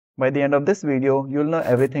By the end of this video, you'll know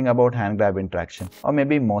everything about hand grab interaction, or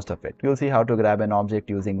maybe most of it. You'll see how to grab an object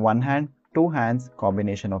using one hand, two hands,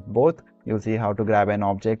 combination of both. You'll see how to grab an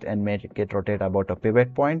object and make it rotate about a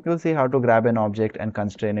pivot point. You'll see how to grab an object and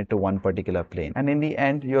constrain it to one particular plane. And in the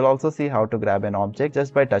end, you'll also see how to grab an object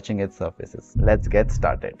just by touching its surfaces. Let's get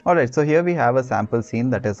started. Alright, so here we have a sample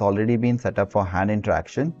scene that has already been set up for hand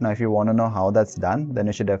interaction. Now, if you want to know how that's done, then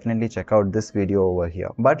you should definitely check out this video over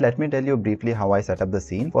here. But let me tell you briefly how I set up the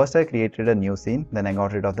scene. First, I created a new scene. Then I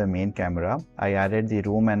got rid of the main camera. I added the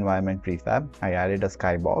room environment prefab. I added a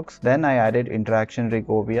skybox. Then I added interaction rig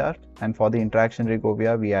OVR. And for the interaction rig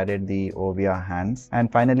OVR, we added the OVR hands.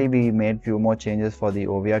 And finally, we made few more changes for the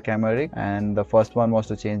OVR camera rig. And the first one was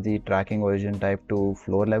to change the tracking origin type to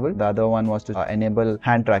floor level. The other one was to enable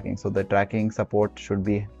hand tracking. So the tracking support should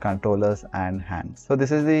be controllers and hands. So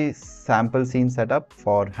this is the sample scene setup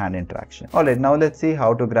for hand interaction. Alright, now let's see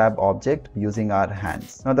how to grab object using our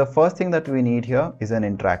hands. Now the first thing that we need here is an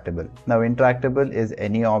interactable. Now interactable is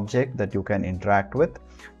any object that you can interact with.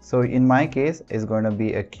 So in my case, it's going to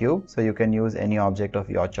be a cube. So you can use any object of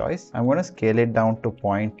your choice. I'm going to scale it down to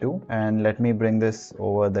 0.2 and let me bring this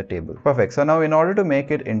over the table. Perfect. So now in order to make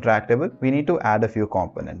it interactable, we need to add a few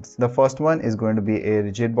components. The first one is going to be a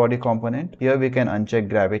rigid body component. Here we can uncheck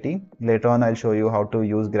gravity. Later on, I'll show you how to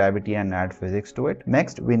use gravity and add physics to it.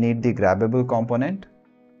 Next, we need the grabbable component.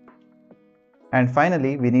 And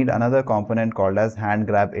finally, we need another component called as hand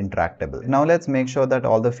grab interactable. Now let's make sure that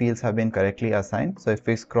all the fields have been correctly assigned. So if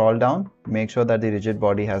we scroll down, make sure that the rigid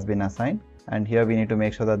body has been assigned. And here we need to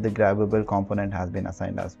make sure that the grabbable component has been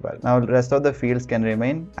assigned as well. Now the rest of the fields can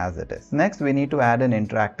remain as it is. Next, we need to add an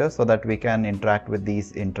interactor so that we can interact with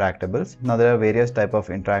these interactables. Now there are various types of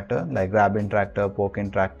interactor like grab interactor, poke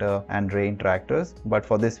interactor, and ray interactors. But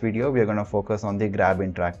for this video, we are going to focus on the grab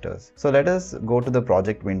interactors. So let us go to the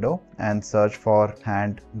project window and search for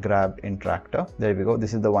hand grab interactor. There we go.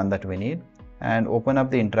 This is the one that we need. And open up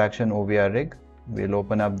the interaction OVR rig. We'll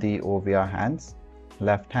open up the OVR hands.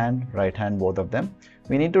 Left hand, right hand, both of them.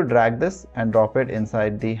 We need to drag this and drop it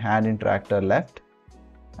inside the hand interactor left,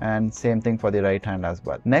 and same thing for the right hand as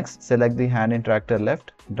well. Next, select the hand interactor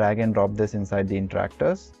left, drag and drop this inside the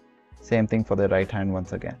interactors. Same thing for the right hand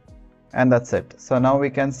once again. And that's it. So now we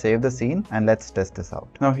can save the scene and let's test this out.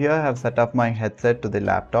 Now here I have set up my headset to the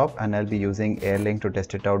laptop and I'll be using Airlink to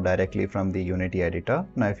test it out directly from the Unity editor.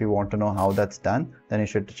 Now if you want to know how that's done, then you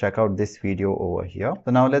should check out this video over here.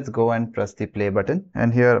 So now let's go and press the play button.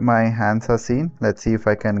 And here my hands are seen. Let's see if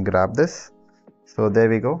I can grab this. So there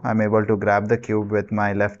we go. I'm able to grab the cube with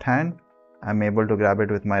my left hand. I'm able to grab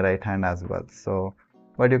it with my right hand as well. So,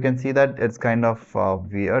 but you can see that it's kind of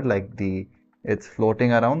weird, like it's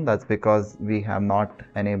floating around. That's because we have not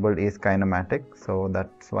enabled ease kinematic. So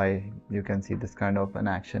that's why you can see this kind of an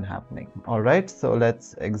action happening. Alright, so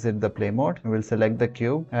let's exit the play mode. We'll select the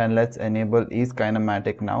cube and let's enable ease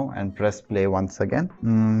kinematic now and press play once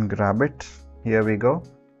again. Grab it. Here we go.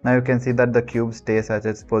 Now you can see that the cube stays at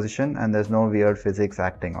its position and there's no weird physics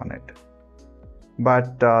acting on it.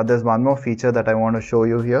 But there's one more feature that I want to show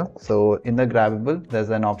you here. So in the grabbable, there's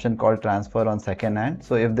an option called transfer on second hand.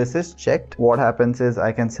 So if this is checked, what happens is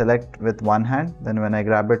I can select with one hand. Then when I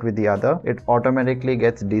grab it with the other, it automatically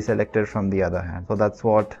gets deselected from the other hand. So that's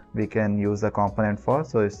what we can use the component for.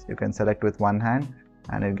 So you can select with one hand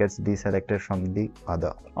and it gets deselected from the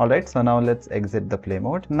other. Alright, so now let's exit the play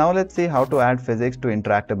mode. Now let's see how to add physics to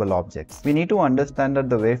interactable objects. We need to understand that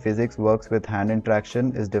the way physics works with hand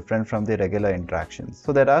interaction is different from the regular interactions.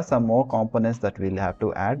 So there are some more components that we'll have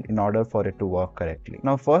to add in order for it to work correctly.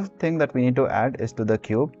 Now first thing that we need to add is to the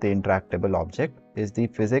cube, the interactable object, is the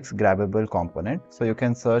physics grabbable component. So you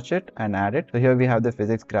can search it and add it. So here we have the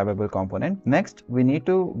physics grabbable component. Next, we need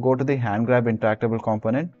to go to the hand grab interactable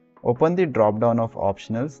component. Open the drop down of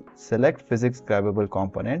optionals, select physics grabbable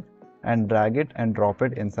component and drag it and drop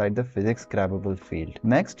it inside the physics grabbable field.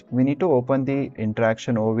 Next, we need to open the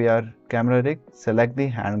interaction OVR camera rig, select the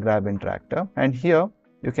hand grab interactor, and here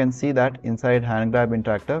you can see that inside hand grab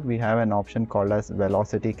interactor we have an option called as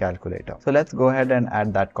velocity calculator. So let's go ahead and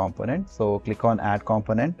add that component. So click on add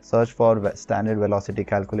component, search for standard velocity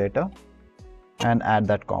calculator and add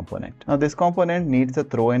that component. Now this component needs a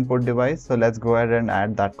throw input device, so let's go ahead and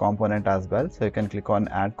add that component as well. So you can click on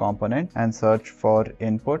add component and search for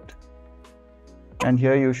input, and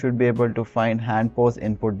here you should be able to find hand pose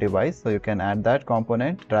input device. So you can add that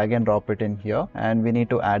component, drag and drop it in here, and we need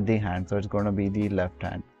to add the hand, so it's going to be the left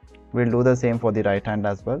hand. We'll do the same for the right hand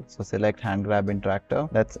as well. So select hand grab interactor,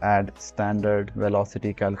 let's add standard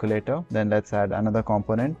velocity calculator, then let's add another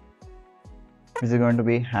component This is going to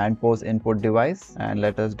be hand pose input device, and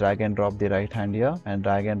let us drag and drop the right hand here and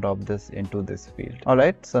drag and drop this into this field.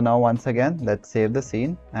 Alright, so now once again let's save the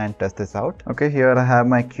scene and test this out. Okay, here I have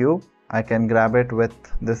my cube. I can grab it with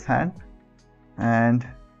this hand and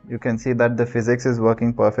you can see that the physics is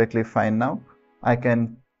working perfectly fine now.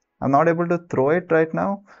 I'm not able to throw it right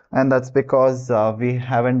now, and that's because we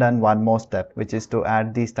haven't done one more step, which is to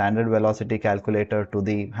add the standard velocity calculator to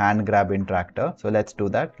the hand grab interactor. So let's do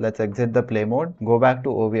that. Let's exit the play mode, go back to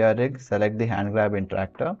OVR rig, select the hand grab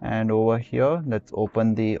interactor, and over here let's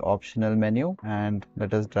open the optional menu and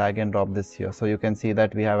let us drag and drop this here. So you can see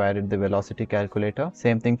that we have added the velocity calculator.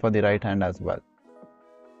 Same thing for the right hand as well.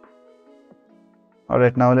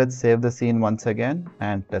 Alright, now let's save the scene once again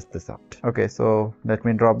and test this out. Okay, so let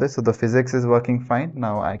me drop this. So the physics is working fine.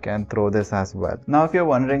 Now I can throw this as well. Now if you're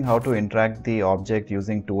wondering how to interact the object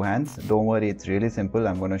using two hands, don't worry, it's really simple.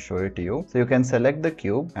 I'm going to show it to you. So you can select the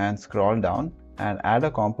cube and scroll down and add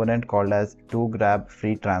a component called as toGrab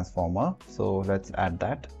free transformer. So let's add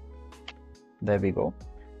that. There we go.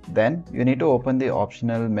 Then you need to open the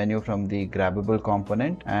optional menu from the grabbable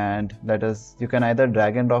component, and you can either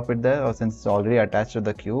drag and drop it there, or since it's already attached to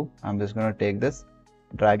the cube, I'm just going to take this,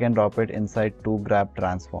 drag and drop it inside toGrab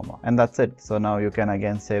transformer, and that's it. So now you can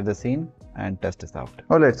again save the scene and test this out.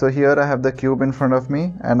 Alright, so here I have the cube in front of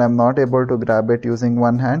me and I'm not able to grab it using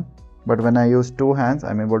one hand, but when I use two hands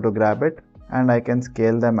I'm able to grab it and I can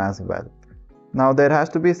scale them as well. Now there has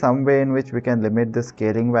to be some way in which we can limit the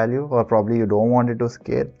scaling value, or probably you don't want it to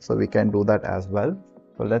scale, so we can do that as well.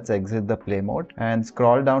 So let's exit the play mode and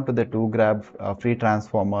scroll down to the toGrab free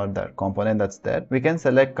transformer, that component that's there. We can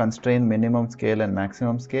select constrain minimum scale and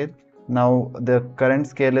maximum scale. Now the current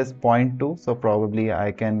scale is 0.2, so probably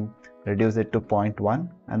I can reduce it to 0.1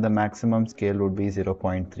 and the maximum scale would be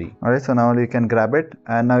 0.3. Alright, so now you can grab it,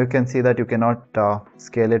 and now you can see that you cannot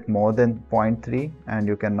scale it more than 0.3 and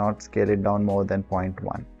you cannot scale it down more than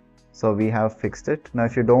 0.1. So we have fixed it. Now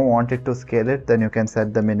if you don't want it to scale it, then you can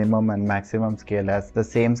set the minimum and maximum scale as the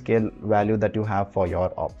same scale value that you have for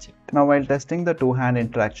your object. Now while testing the two-hand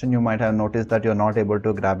interaction, you might have noticed that you're not able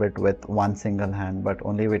to grab it with one single hand but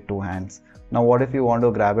only with two hands. Now what if you want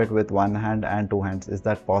to grab it with one hand and two hands? Is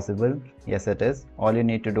that possible? Yes, it is. All you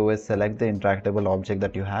need to do is select the interactable object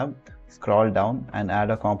that you have, scroll down and add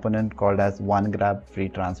a component called as OneGrab free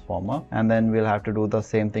transformer, and then we'll have to do the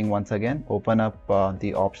same thing once again. Open up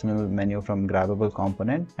the optional menu from grabbable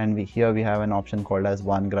component, and here we have an option called as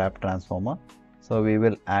OneGrab transformer. So we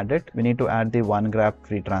will add it. We need to add the OneGrab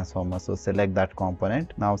free transformer. So select that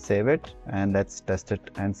component. Now save it and let's test it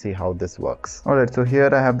and see how this works. Alright, so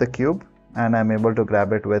here I have the cube and I'm able to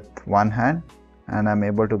grab it with one hand, and I'm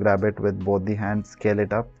able to grab it with both the hands, scale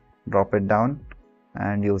it up, drop it down,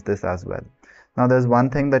 and use this as well. Now there's one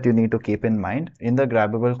thing that you need to keep in mind. In the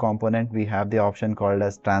grabbable component, we have the option called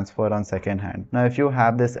as transfer on second hand. Now if you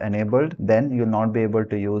have this enabled, then you'll not be able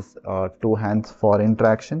to use two hands for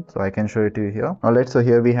interaction. So I can show it to you here. Alright, so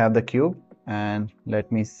here we have the cube, and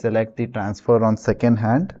let me select the transfer on second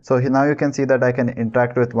hand. So now you can see that I can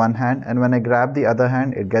interact with one hand, and when I grab the other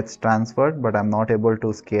hand it gets transferred, but I'm not able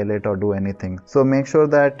to scale it or do anything. So make sure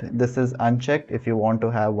that this is unchecked if you want to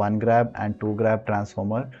have OneGrab and toGrab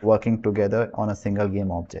transformer working together on a single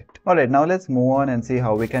game object. Alright, now let's move on and see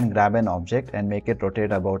how we can grab an object and make it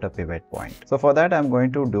rotate about a pivot point. So for that I'm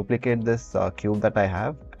going to duplicate this cube that I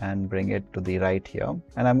have and bring it to the right here,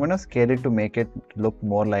 and I'm going to scale it to make it look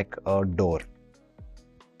more like a door.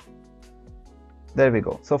 There we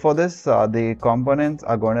go. So for this, the components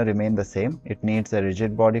are going to remain the same. It needs a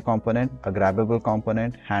rigid body component, a grabbable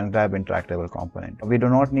component, hand grab interactable component. We do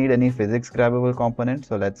not need any physics grabbable component,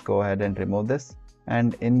 so let's go ahead and remove this.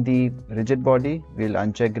 And in the rigid body, we'll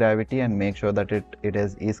uncheck gravity and make sure that it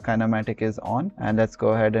is ease kinematic is on. And let's go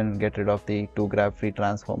ahead and get rid of the toGrab free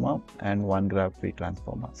transformer and OneGrab free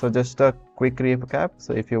transformer. So just a quick recap.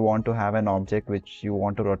 So if you want to have an object which you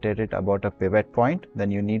want to rotate it about a pivot point,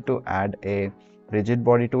 then you need to add a rigid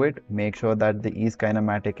body to it. Make sure that the ease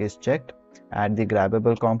kinematic is checked. Add the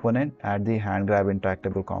grabbable component, add the hand grab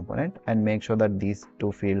interactable component, and make sure that these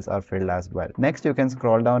two fields are filled as well. Next, you can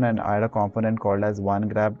scroll down and add a component called as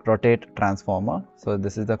OneGrab rotate transformer. So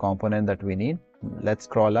this is the component that we need. Let's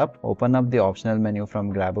scroll up, open up the optional menu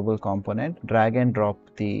from grabbable component, drag and drop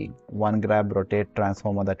the OneGrab rotate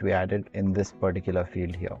transformer that we added in this particular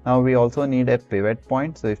field here. Now we also need a pivot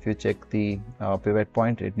point. So if you check the pivot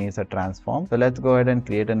point, it needs a transform. So let's go ahead and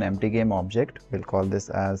create an empty game object. We'll call this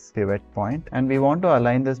as pivot point, and we want to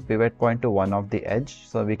align this pivot point to one of the edge.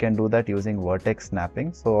 So we can do that using vertex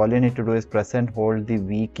snapping. So all you need to do is press and hold the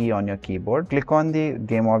V key on your keyboard. Click on the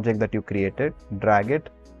game object that you created, drag it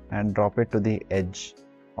and drop it to the edge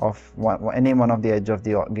of any one of the edge of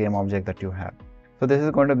the game object that you have. So this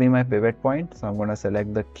is going to be my pivot point. So I'm going to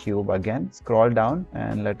select the cube again, scroll down,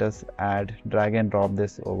 and let us drag and drop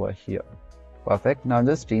this over here. Perfect. Now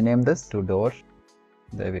just rename this to door.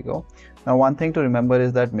 There we go. Now one thing to remember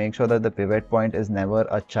is that make sure that the pivot point is never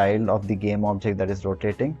a child of the game object that is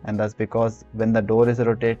rotating, and that's because when the door is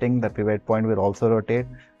rotating, the pivot point will also rotate,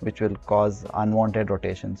 which will cause unwanted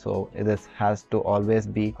rotation. So this has to always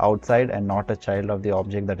be outside and not a child of the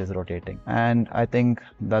object that is rotating. And I think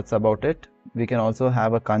that's about it. We can also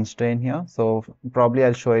have a constraint here, so probably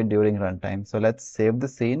I'll show it during runtime. So let's save the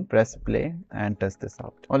scene, press play, and test this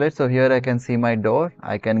out. Alright, so here I can see my door.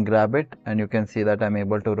 I can grab it, and you can see that I'm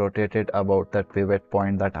able to rotate it about that pivot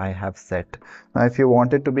point that I have set. Now if you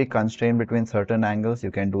want it to be constrained between certain angles,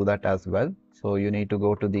 you can do that as well. So you need to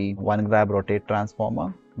go to the one grab rotate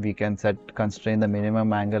transformer. We can constrain the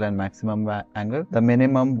minimum angle and maximum angle. The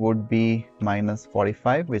minimum would be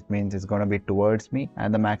 -45, which means it's going to be towards me,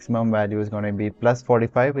 and the maximum value is going to be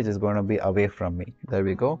 +45, which is going to be away from me. There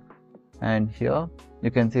we go. And here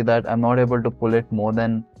you can see that I'm not able to pull it more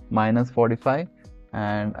than -45,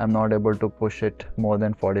 and I'm not able to push it more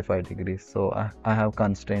than 45 degrees. So I have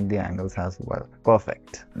constrained the angles as well.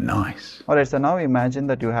 Perfect. Nice. Alright, so now imagine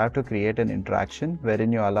that you have to create an interaction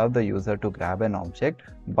wherein you allow the user to grab an object,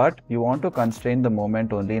 but you want to constrain the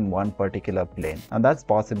movement only in one particular plane. And that's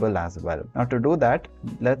possible as well. Now to do that,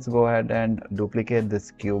 let's go ahead and duplicate this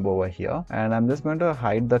cube over here. And I'm just going to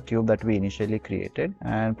hide the cube that we initially created.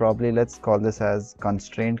 And probably let's call this as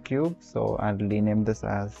constraint cube. So I'll rename this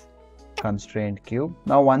as constraint cube.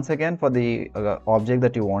 Now once again, for the object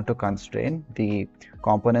that you want to constrain, the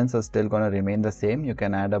components are still going to remain the same. You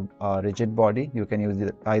can add a rigid body. You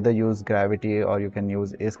can either use gravity or you can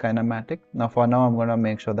use is kinematic. Now for now, I'm going to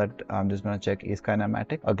make sure that I'm just going to check is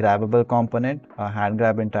kinematic, a grabbable component, a hand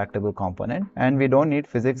grab interactable component, and we don't need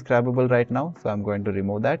physics grabbable right now, so I'm going to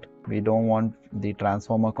remove that. We don't want the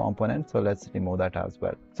transformer component, so let's remove that as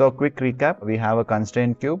well. So quick recap, we have a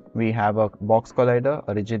constraint cube, we have a box collider,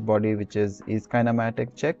 a rigid body which is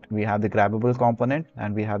kinematic checked, we have the grabbable component,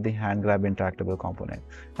 and we have the hand grab interactable component.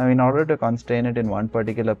 Now in order to constrain it in one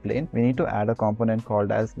particular plane, we need to add a component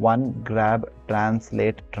called as one grab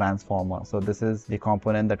translate transformer. So this is the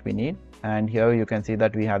component that we need, and here you can see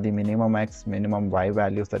that we have the minimum x, minimum y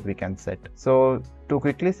values that we can set. So to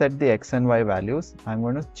quickly set the x and y values, I'm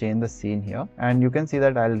going to change the scene here, and you can see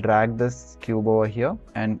that I'll drag this cube over here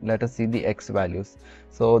and let us see the x values.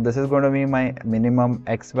 So this is going to be my minimum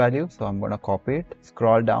x value, so I'm going to copy it,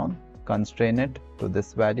 scroll down, constrain it to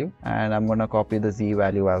this value, and I'm going to copy the z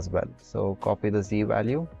value as well. So copy the z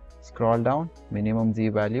value, scroll down, minimum z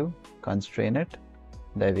value, constrain it.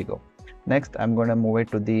 There we go. Next, I'm going to move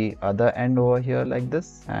it to the other end over here like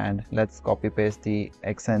this, and let's copy paste the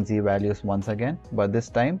x and z values once again, but this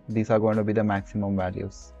time these are going to be the maximum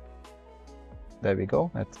values. There we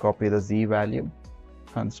go. Let's copy the z value,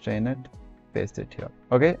 constrain it, paste it here.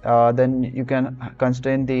 Okay, then you can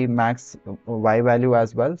constrain the max y value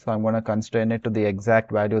as well. So I'm going to constrain it to the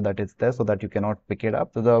exact value that is there so that you cannot pick it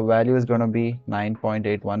up. So the value is going to be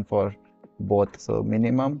 9.81 for both. So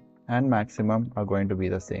minimum and maximum are going to be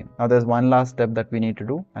the same. Now there's one last step that we need to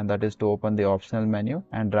do, and that is to open the optional menu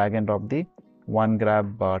and drag and drop the one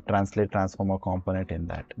grab translate transformer component in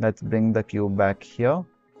that. Let's bring the cube back here.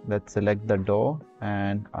 Let's select the door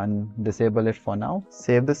and disable it for now.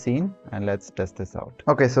 Save the scene and let's test this out.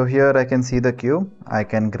 Okay, so here I can see the cube. I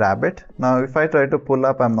can grab it. Now if I try to pull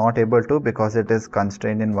up, I'm not able to because it is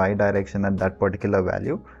constrained in y direction at that particular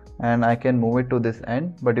value. And I can move it to this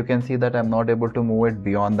end, but you can see that I'm not able to move it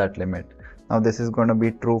beyond that limit. Now this is going to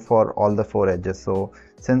be true for all the 4 edges. So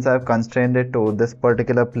since I've constrained it to this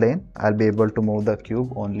particular plane, I'll be able to move the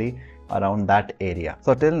cube only around that area.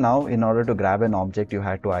 So till now, in order to grab an object, you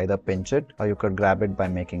had to either pinch it or you could grab it by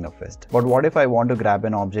making a fist. But what if I want to grab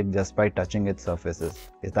an object just by touching its surfaces?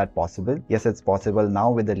 Is that possible? Yes, it's possible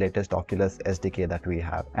now with the latest Oculus SDK that we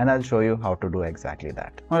have, and I'll show you how to do exactly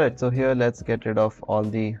that. Alright, so here let's get rid of all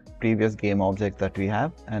the previous game objects that we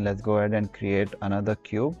have, and let's go ahead and create another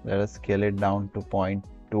cube. Let us scale it down to 0.2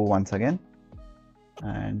 once again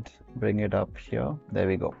and bring it up here. There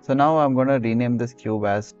we go. So now I'm going to rename this cube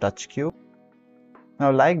as touch cube.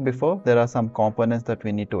 Now like before, there are some components that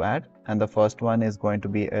we need to add, and the first one is going to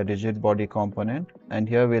be a rigid body component, and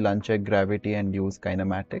here we'll uncheck gravity and use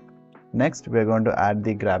kinematic. Next, we're going to add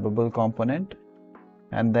the grabbable component,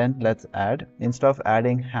 and then let's add, instead of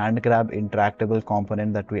adding hand grab interactable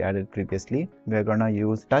component that we added previously, we're going to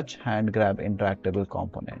use touch hand grab interactable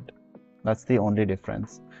component. That's the only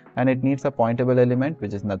difference. And it needs a pointable element,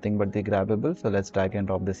 which is nothing but the grabbable. So let's drag and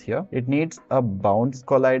drop this here. It needs a bounce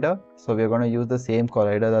collider. So we're going to use the same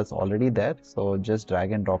collider that's already there. So just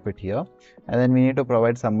drag and drop it here. And then we need to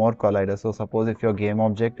provide some more colliders. So suppose if your game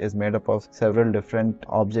object is made up of several different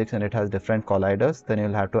objects and it has different colliders, then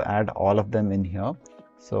you'll have to add all of them in here.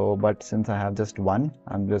 So, but since I have just one,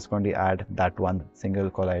 I'm just going to add that one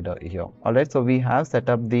single collider here. Alright, so we have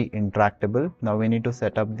set up the Interactable. Now we need to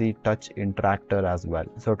set up the touch interactor as well.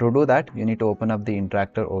 So to do that, you need to open up the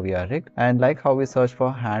interactor OVR rig. And like how we search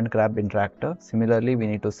for hand grab interactor, similarly, we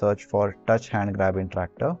need to search for touch hand grab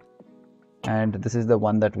interactor. And this is the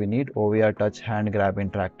one that we need, OVR touch hand grab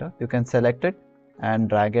interactor. You can select it and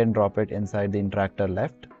drag and drop it inside the interactor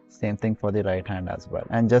left. Same thing for the right hand as well.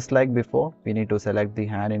 And just like before, we need to select the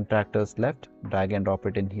hand interactors left, drag and drop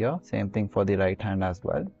it in here. Same thing for the right hand as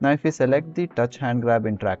well. Now if we select the touch hand grab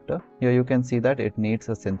interactor, here you can see that it needs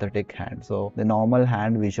a synthetic hand. So the normal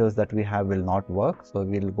hand visuals that we have will not work. So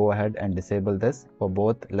we'll go ahead and disable this for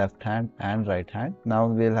both left hand and right hand. Now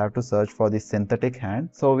we'll have to search for the synthetic hand.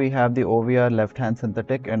 So we have the OVR left hand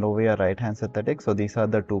synthetic and OVR right hand synthetic. So these are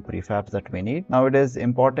the two prefabs that we need. Now it is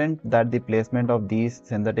important that the placement of these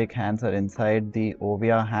synthetic hands are inside the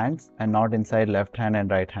OVR hands and not inside left hand and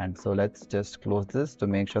right hand. So let's just close this to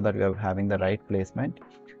make sure that we are having the right placement.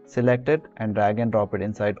 Select it and drag and drop it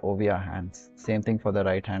inside OVR hands. Same thing for the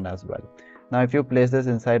right hand as well. Now if you place this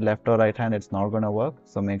inside left or right hand, it's not going to work.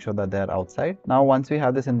 So make sure that they're outside. Now once we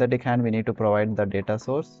have the synthetic hand, we need to provide the data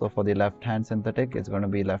source. So for the left hand synthetic, it's going to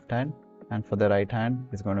be left hand. And for the right hand,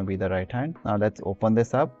 it's going to be the right hand. Now let's open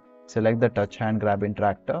this up. Select the touch hand grab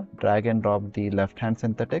interactor, drag and drop the left hand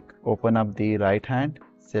synthetic, open up the right hand,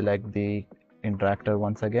 select the interactor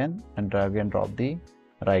once again and drag and drop the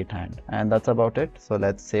right hand. And that's about it. So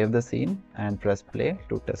let's save the scene and press play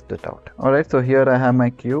to test it out. Alright, so here I have my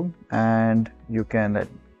cube and you can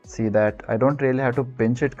see that I don't really have to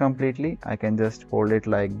pinch it completely. I can just hold it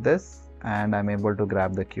like this and I'm able to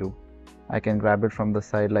grab the cube. I can grab it from the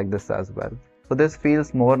side like this as well. So this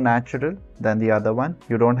feels more natural than the other one.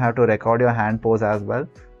 You don't have to record your hand pose as well.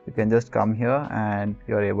 You can just come here and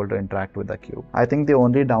you're able to interact with the cube. I think the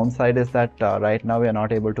only downside is that right now we are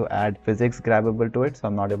not able to add physics grabbable to it. So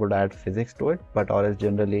I'm not able to add physics to it, but or else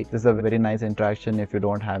generally this is a very nice interaction if you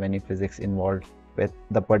don't have any physics involved with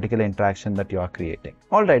the particular interaction that you are creating.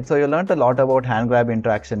 Alright, so you learned a lot about hand grab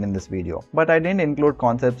interaction in this video, but I didn't include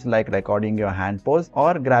concepts like recording your hand pose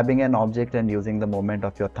or grabbing an object and using the movement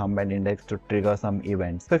of your thumb and index to trigger some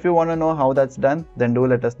events. So if you want to know how that's done, then do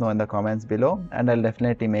let us know in the comments below and I'll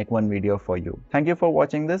definitely make one video for you. Thank you for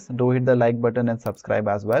watching this. Do hit the like button and subscribe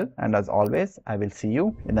as well. And as always, I will see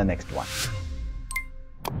you in the next one.